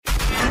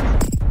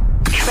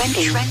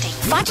Trending.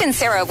 Foch and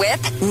Sarah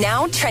with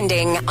Now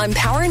Trending on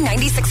Power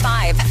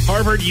 96.5.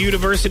 Harvard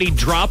University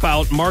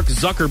dropout Mark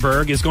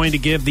Zuckerberg is going to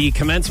give the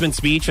commencement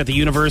speech at the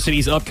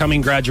university's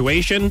upcoming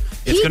graduation.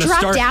 He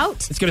dropped out?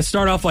 It's going to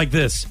start off like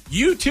this.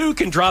 You too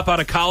can drop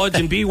out of college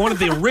and be one of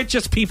the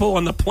richest people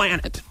on the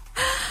planet.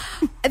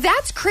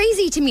 That's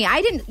crazy to me.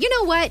 You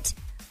know what?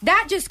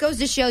 That just goes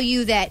to show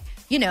you that,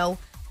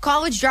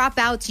 college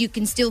dropouts, you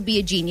can still be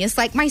a genius.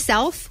 Like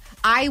myself,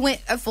 I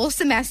went a full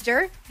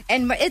semester,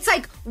 and it's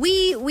like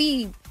we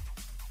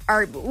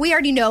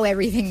already know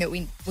everything that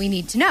we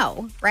need to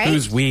know, right?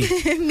 Who's we?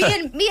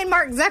 me and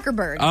Mark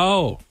Zuckerberg.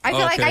 Oh, I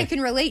feel like I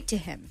can relate to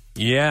him.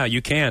 Yeah,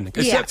 you can.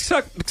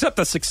 Except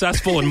the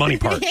successful and money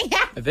part.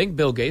 Yeah. I think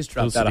Bill Gates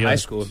dropped out of high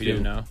school, if you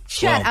didn't know.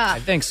 Shut up. I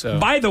think so.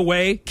 By the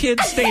way,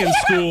 kids, stay in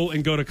school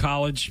and go to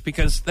college,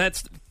 because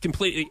that's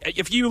completely...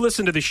 If you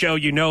listen to the show,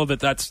 you know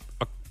that's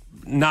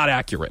not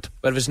accurate.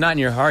 But if it's not in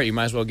your heart, you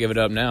might as well give it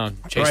up now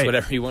and chase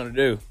whatever you want to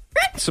do.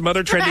 Some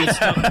other trending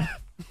stuff.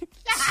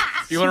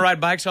 You want to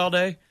ride bikes all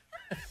day?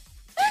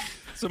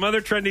 Some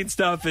other trending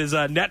stuff is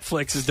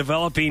Netflix is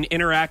developing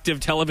interactive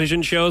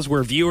television shows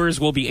where viewers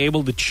will be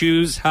able to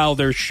choose how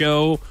their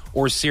show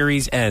or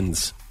series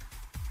ends.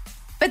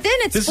 But then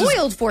it's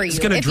spoiled for you. It's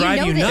going to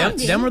drive you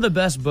nuts. Them were the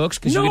best books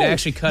because you could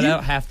actually cut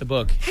out half the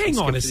book. Hang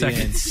on a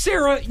second.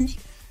 Sarah,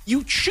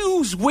 you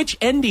choose which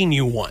ending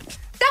you want.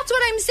 That's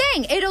what I'm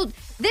saying.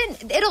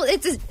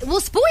 We'll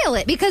spoil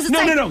it because it's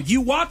No. You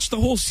watch the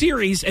whole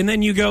series and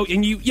then you go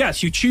and you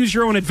choose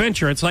your own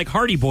adventure. It's like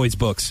Hardy Boys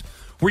books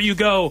where you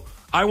go,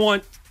 I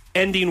want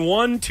ending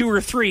 1, 2,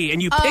 or 3,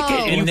 and you pick it,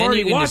 and you've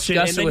already watched it,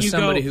 and then with you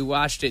somebody who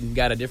watched it and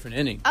got a different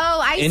ending. Oh,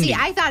 I see.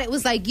 I thought it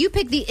was like you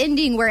pick the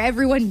ending where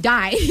everyone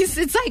dies.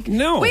 It's like,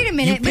 no, wait a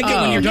minute. You pick it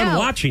when you're done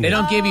watching. They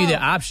don't give you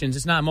the options.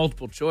 It's not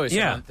multiple choice. I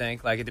don't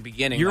think, like at the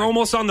beginning. You're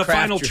almost on the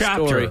final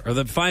chapter or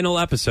the final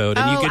episode,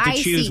 and you get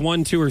to choose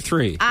 1, 2, or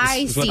 3.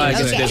 I see.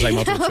 Okay. It's like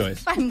multiple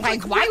choice. I'm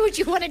like, why would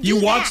you want to do that?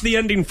 You watch the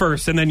ending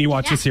first, and then you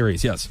watch the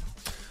series. Yes.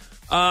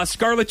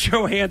 Scarlett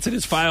Johansson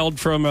is filed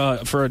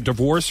for a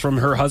divorce from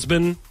her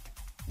husband,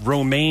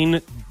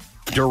 Romain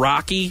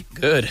Daraki.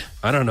 Good.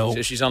 I don't know.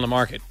 So she's on the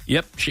market.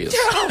 Yep, she is.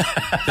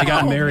 They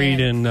got married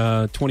in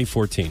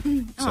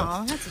 2014.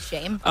 Oh, that's a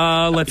shame.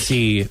 Let's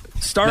see.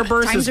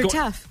 Times are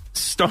tough.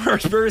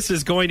 Starburst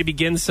is going to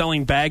begin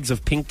selling bags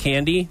of pink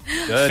candy.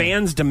 Good.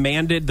 Fans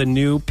demanded the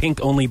new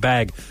pink-only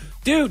bag.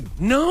 Dude,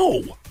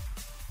 no.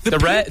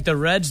 The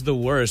red's the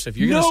worst. If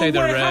you're going to say the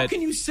red... How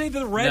can you say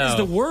the red is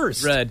the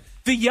worst? Red.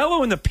 The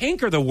yellow and the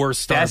pink are the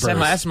worst Starburst.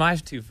 That's my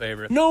two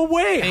favorite. No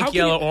way. Pink,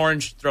 yellow,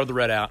 orange, throw the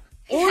red out.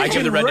 Orange I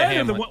give the red to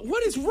Hamlin.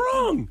 What is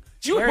wrong?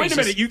 Wait a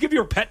minute. You give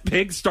your pet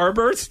pig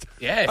Starburst?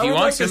 Yeah, if I you would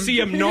want like to see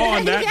him gnaw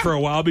on that for a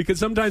while, because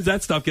sometimes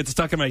that stuff gets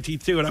stuck in my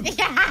teeth too, and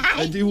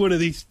I do one of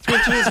these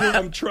twitches where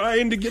I'm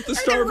trying to get the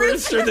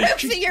Starburst. Or the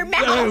roof of your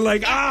mouth. I'm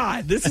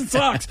like, this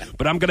sucks.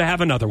 But I'm going to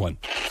have another one.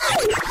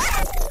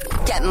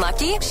 Getting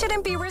lucky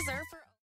shouldn't be reserved.